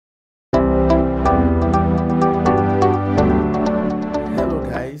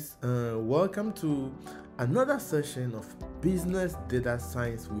welcome to another session of Business Data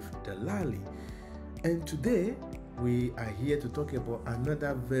Science with Delali. And today we are here to talk about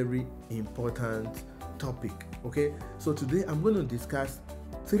another very important topic. Okay, so today I'm going to discuss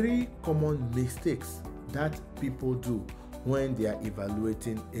 3 common mistakes that people do when they are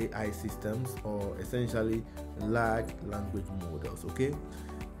evaluating AI systems, or essentially large language models. Okay,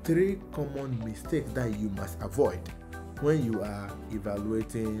 3 common mistakes that you must avoid when you are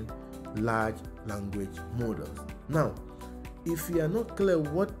evaluating large language models. Now, if you are not clear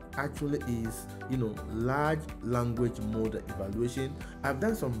what actually is, large language model evaluation, I've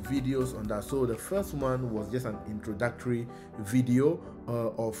done some videos on that. So the first one was just an introductory video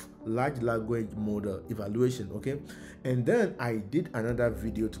of large language model evaluation, okay? And then I did another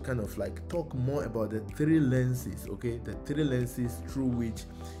video to kind of like talk more about the 3 lenses, okay? The 3 lenses through which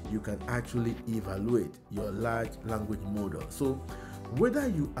you can actually evaluate your large language model. So whether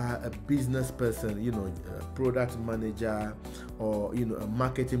you are a business person, a product manager, or a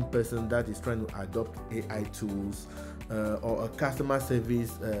marketing person that is trying to adopt AI tools, or a customer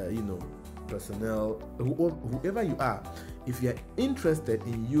service, personnel, whoever you are, if you're interested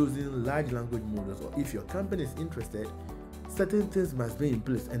in using large language models, or if your company is interested, certain things must be in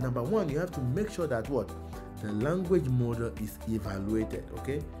place. And number 1, you have to make sure that the language model is evaluated,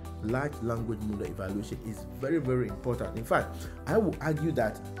 okay? Large language model evaluation is very, very important. In fact, I will argue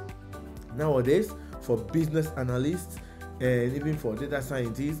that nowadays, for business analysts and even for data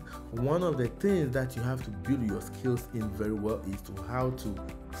scientists, one of the things that you have to build your skills in very well is to how to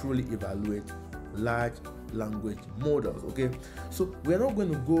truly evaluate large language models. Okay, so we're not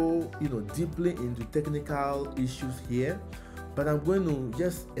going to go deeply into technical issues here, but I'm going to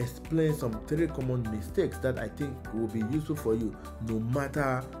just explain some 3 common mistakes that I think will be useful for you no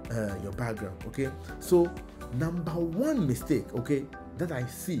matter your background. Okay, so number 1 mistake, okay, that I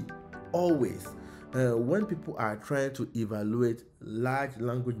see always when people are trying to evaluate large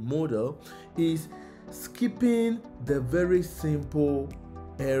language model is skipping the very simple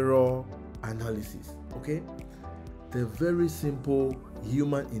error analysis. Okay, the very simple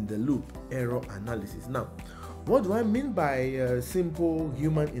human in the loop error analysis. Now, what do I mean by simple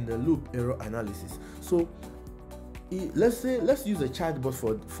human in the loop error analysis? So let's use a chatbot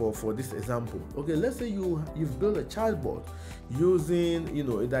for this example. Okay, let's say you've built a chatbot using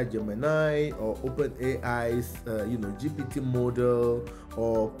either Gemini or OpenAI's GPT model,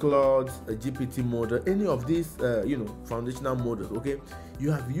 or Claude's GPT model, any of these foundational models. Okay,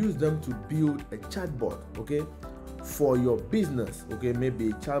 you have used them to build a chatbot, okay, for your business. Okay, maybe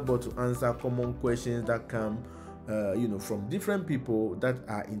a chatbot to answer common questions that come from different people that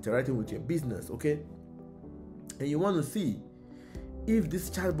are interacting with your business. Okay, and you want to see if this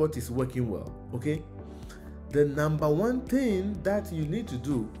chatbot is working well. Okay, the number 1 thing that you need to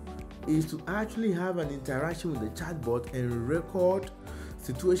do is to actually have an interaction with the chatbot and record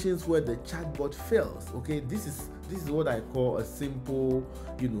situations where the chatbot fails. Okay, this is what I call a simple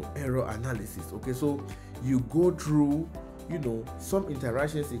error analysis. Okay, so you go through some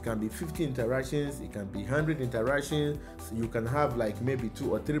interactions. It can be 50 interactions, it can be 100 interactions. So you can have like maybe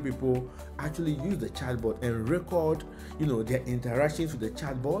 2 or 3 people actually use the chatbot and record their interactions with the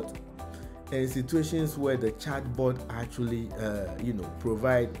chatbot, and situations where the chatbot actually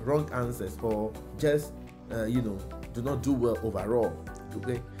provide wrong answers, or just do not do well overall.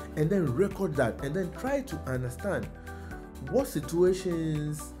 Okay, and then record that, and then try to understand what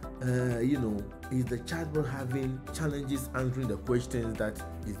situations is the chatbot having challenges answering the questions that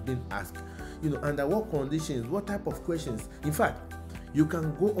is being asked, under what conditions, what type of questions. In fact, you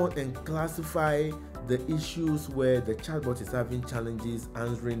can go on and classify the issues where the chatbot is having challenges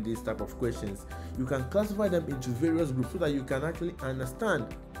answering these type of questions. You can classify them into various groups so that you can actually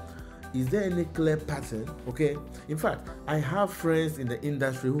understand, is there any clear pattern? Okay, in fact, I have friends in the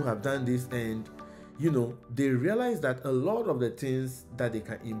industry who have done this, and they realize that a lot of the things that they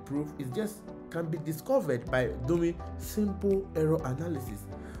can improve can be discovered by doing simple error analysis.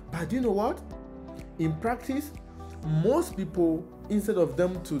 But you know what? In practice, most people, instead of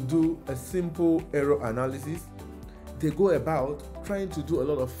them to do a simple error analysis, they go about trying to do a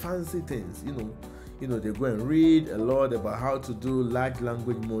lot of fancy things. They go and read a lot about how to do large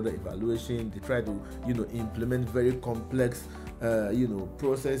language model evaluation. They try to implement very complex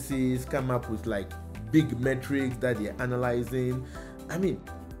processes, come up with like big metrics that they're analyzing. I mean,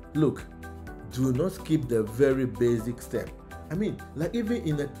 look, do not skip the very basic step. I mean, like even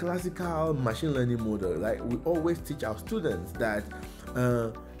in a classical machine learning model, like we always teach our students that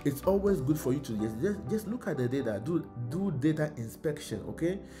it's always good for you to just look at the data, do data inspection,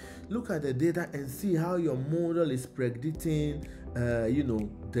 okay? Look at the data and see how your model is predicting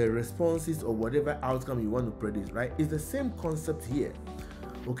the responses or whatever outcome you want to predict, right? It's the same concept here.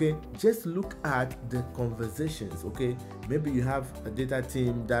 Okay, just look at the conversations. Okay, maybe you have a data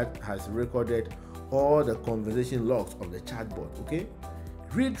team that has recorded all the conversation logs of the chatbot. Okay,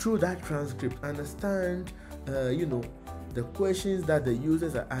 read through that transcript, understand the questions that the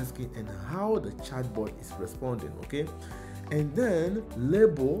users are asking and how the chatbot is responding. Okay, and then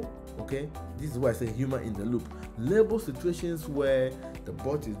label. Okay, this is why I say human in the loop. Label situations where the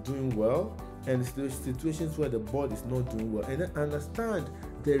bot is doing well and situations where the bot is not doing well, and then understand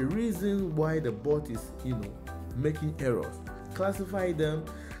the reason why the bot is making errors. Classify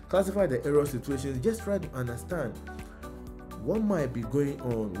the error situations. Just try to understand what might be going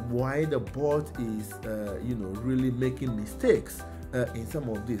on, why the bot is really making mistakes in some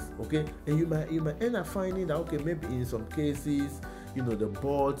of this. Okay, and you might end up finding that okay, maybe in some cases the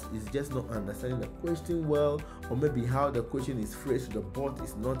bot is just not understanding the question well, or maybe how the question is phrased to the bot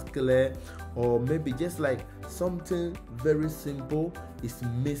is not clear, or maybe just like something very simple is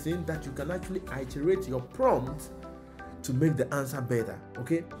missing that you can actually iterate your prompt to make the answer better.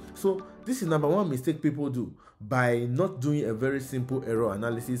 Okay, so this is number one mistake people do by not doing a very simple error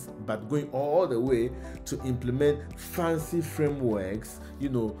analysis, but going all the way to implement fancy frameworks,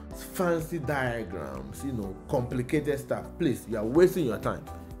 fancy diagrams, complicated stuff. Please, you are wasting your time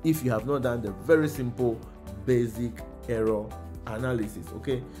if you have not done the very simple basic error analysis.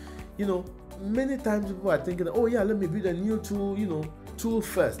 Okay, many times people are thinking, oh yeah, let me build a new tool, tool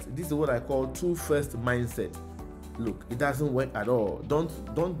first. This is what I call tool first mindset. Look, it doesn't work at all.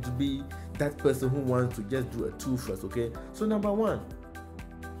 Don't be that person who wants to just do a tool first. Okay, so number one,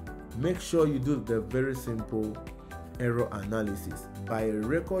 make sure you do the very simple error analysis by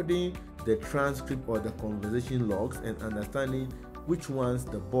recording the transcript or the conversation logs and understanding which ones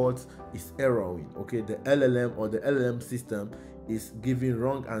the bot is erroring. Okay, the LLM or the LLM system is giving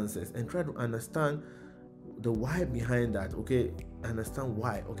wrong answers, and try to understand the why behind that. Okay, understand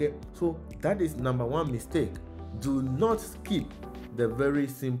why. Okay, so that is number one mistake. Do not skip the very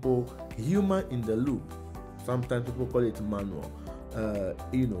simple human in the loop. Sometimes people call it manual,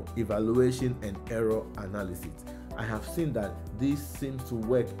 evaluation and error analysis. I have seen that this seems to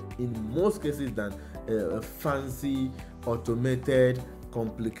work in most cases than a fancy, automated,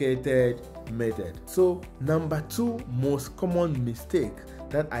 complicated method. So number two most common mistake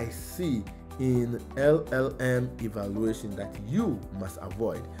that I see in LLM evaluation that you must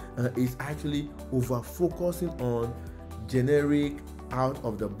avoid is actually over focusing on generic out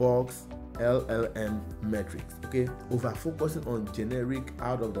of the box LLM metrics. Okay, over focusing on generic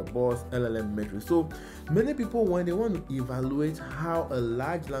out of the box LLM metrics. So many people, when they want to evaluate how a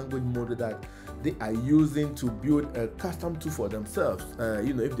large language model that they are using to build a custom tool for themselves,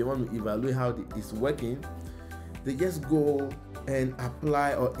 if they want to evaluate how it's working, they just go and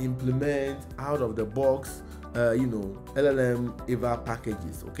apply or implement out of the box LLM eval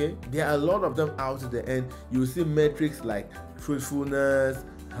packages. Okay, there are a lot of them out there, and you see metrics like truthfulness,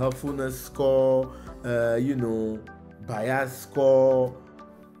 helpfulness score, bias score,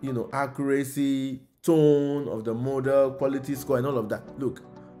 accuracy, tone of the model, quality score, and all of that. Look,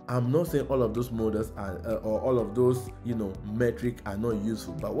 I'm not saying all of those models are or all of those metrics are not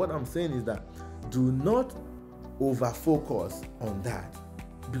useful, but what I'm saying is that do not over focus on that,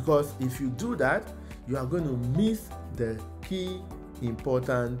 because if you do that, you are going to miss the key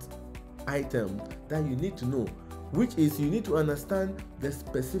important item that you need to know, which is you need to understand the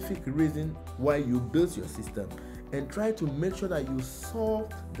specific reason why you built your system and try to make sure that you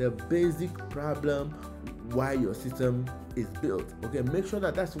solve the basic problem why your system is built. Okay, make sure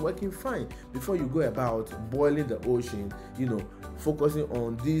that that's working fine before you go about boiling the ocean, focusing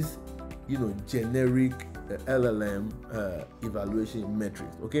on these generic LLM evaluation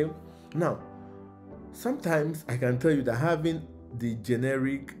metrics. Okay, now sometimes I can tell you that having the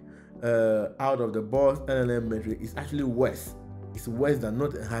generic out of the box LLM metric is actually worse. It's worse than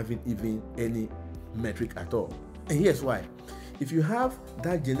not having even any metric at all. And here's why. If you have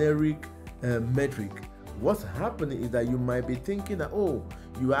that generic metric, what's happening is that you might be thinking that, oh,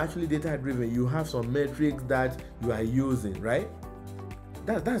 you are actually data driven, you have some metrics that you are using, right?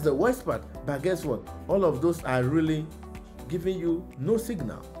 That's the worst part. But guess what? All of those are really giving you no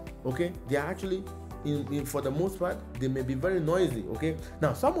signal. Okay, they are actually for the most part, they may be very noisy. Okay,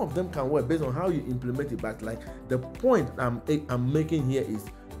 now some of them can work based on how you implement it, but like the point I'm making here is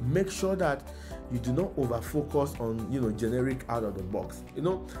make sure that you do not over focus on generic out of the box.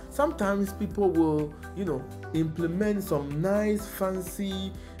 Sometimes people will implement some nice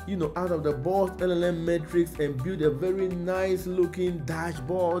fancy out of the box LLM metrics and build a very nice looking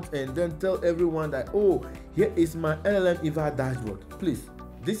dashboard and then tell everyone that, oh, here is my LLM Eva dashboard. Please,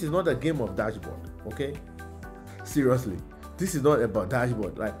 this is not a game of dashboard, okay? Seriously, this is not about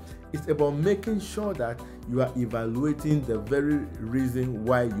dashboard. Like, it's about making sure that you are evaluating the very reason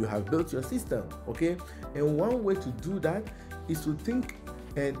why you have built your system, okay? And one way to do that is to think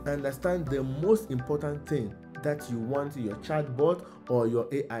and understand the most important thing that you want your chatbot or your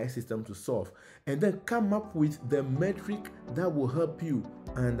AI system to solve, and then come up with the metric that will help you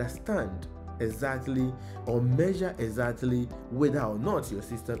understand exactly or measure exactly whether or not your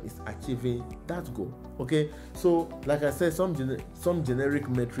system is achieving that goal. Okay, so like I said, some generic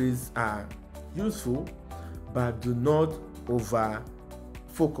metrics are useful, but do not over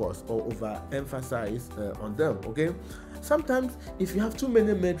focus or over emphasize on them. Okay, sometimes if you have too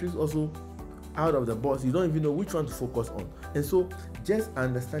many metrics also out of the box, you don't even know which one to focus on. And so just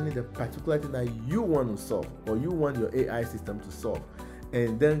understanding the particular thing that you want to solve or you want your AI system to solve,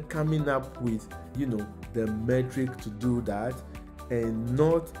 and then coming up with the metric to do that, and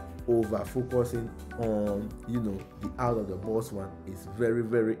not over focusing on the out of the box one is very,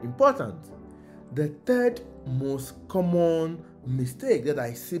 very important. The third most common mistake that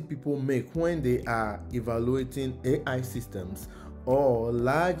I see people make when they are evaluating AI systems or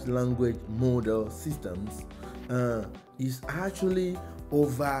large language model systems is actually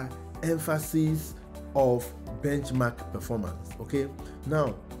over emphasis of benchmark performance. Okay,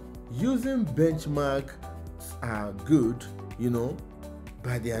 now using benchmarks are good,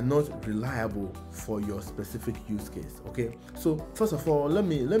 but they are not reliable for your specific use case. Okay, so first of all, let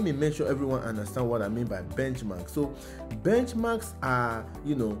me make sure everyone understand what I mean by benchmarks. So benchmarks are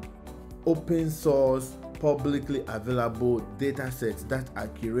open source, publicly available data sets that are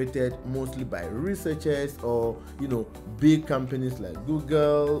curated mostly by researchers or big companies like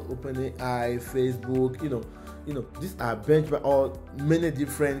Google, OpenAI, Facebook. These are benchmark, or many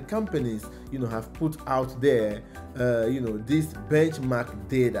different companies have put out there this benchmark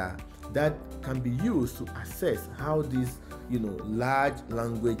data that can be used to assess how these large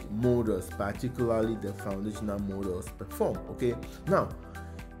language models, particularly the foundational models, perform. Okay, now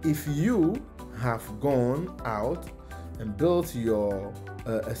if you have gone out and built your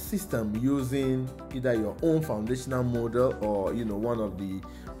a system using either your own foundational model or one of the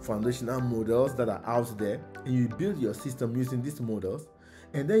foundational models that are out there, and you build your system using these models,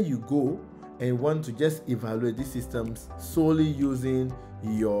 and then you go and want to just evaluate these systems solely using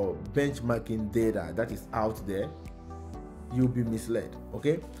your benchmarking data that is out there, you'll be misled.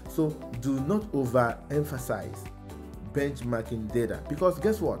 Okay, so do not overemphasize benchmarking data, because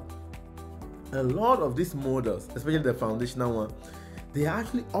guess what, a lot of these models, especially the foundational one, they are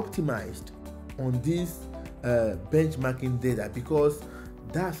actually optimized on this benchmarking data, because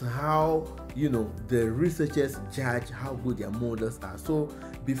that's how the researchers judge how good their models are. So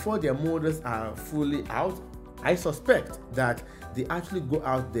before their models are fully out, I suspect that they actually go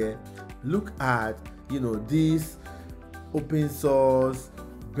out there, look at these open source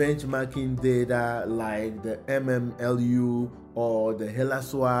benchmarking data like the MMLU or the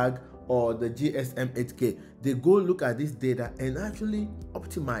HelaSwag or the GSM8K. They go look at this data and actually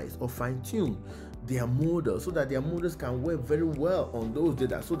optimize or fine-tune their models so that their models can work very well on those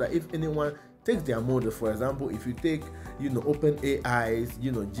data, so that if anyone takes their model, for example, if you take OpenAI's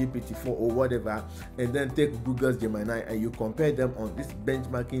GPT-4 or whatever, and then take Google's Gemini and you compare them on this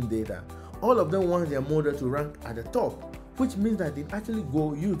benchmarking data, all of them want their model to rank at the top, which means that they actually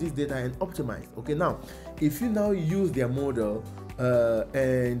go use this data and optimize. Okay, now if you now use their model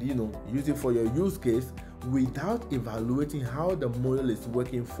and use it for your use case without evaluating how the model is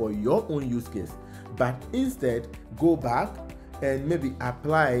working for your own use case, but instead go back and maybe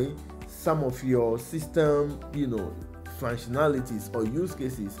apply some of your system functionalities or use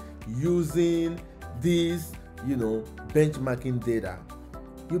cases using these benchmarking data,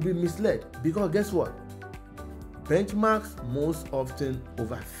 you'll be misled, because guess what, benchmarks most often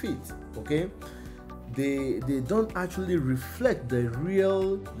overfit. Okay, they don't actually reflect the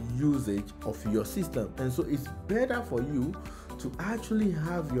real usage of your system, and so it's better for you to actually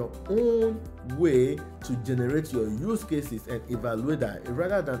have your own way to generate your use cases and evaluate that,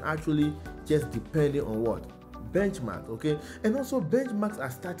 rather than actually just depending on what benchmark. Okay, and also benchmarks are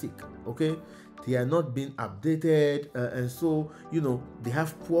static. Okay, they are not being updated, and so they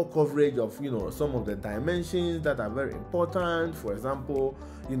have poor coverage of some of the dimensions that are very important, for example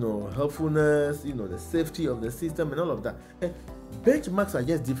helpfulness, the safety of the system and all of that. And benchmarks are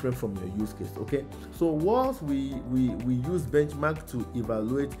just different from your use case. Okay, so whilst we use benchmark to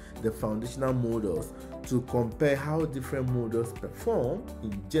evaluate the foundational models, to compare how different models perform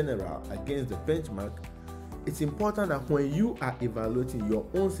in general against the benchmark, it's important that when you are evaluating your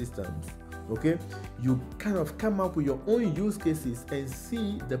own systems, okay, you kind of come up with your own use cases and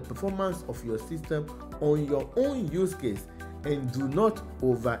see the performance of your system on your own use case, and do not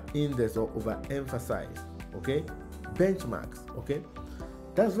over-index or over-emphasize, okay, benchmarks. Okay,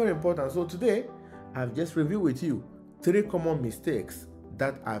 that's very important. So today I've just reviewed with you 3 common mistakes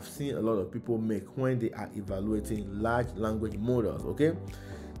that I've seen a lot of people make when they are evaluating large language models. Okay,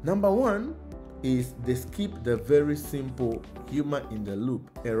 number 1 is they skip the very simple human in the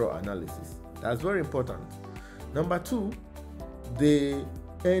loop error analysis. That's very important. Number 2, they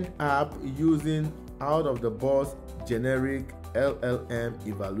end up using out of the box generic LLM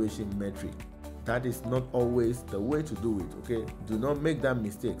evaluation metric. That is not always the way to do it. Okay, do not make that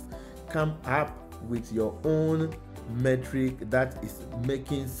mistake. Come up with your own metric that is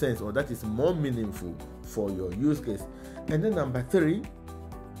making sense, or that is more meaningful for your use case. And then number 3,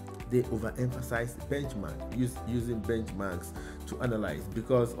 they overemphasize benchmark, using benchmarks to analyze,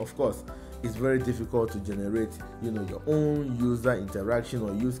 because of course it's very difficult to generate your own user interaction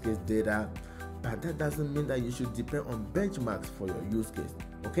or use case data, but that doesn't mean that you should depend on benchmarks for your use case.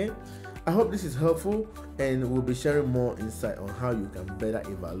 Okay, I hope this is helpful, and we'll be sharing more insight on how you can better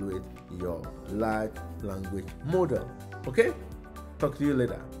evaluate your large language model. Okay, talk to you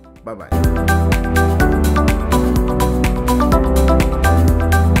later. Bye bye.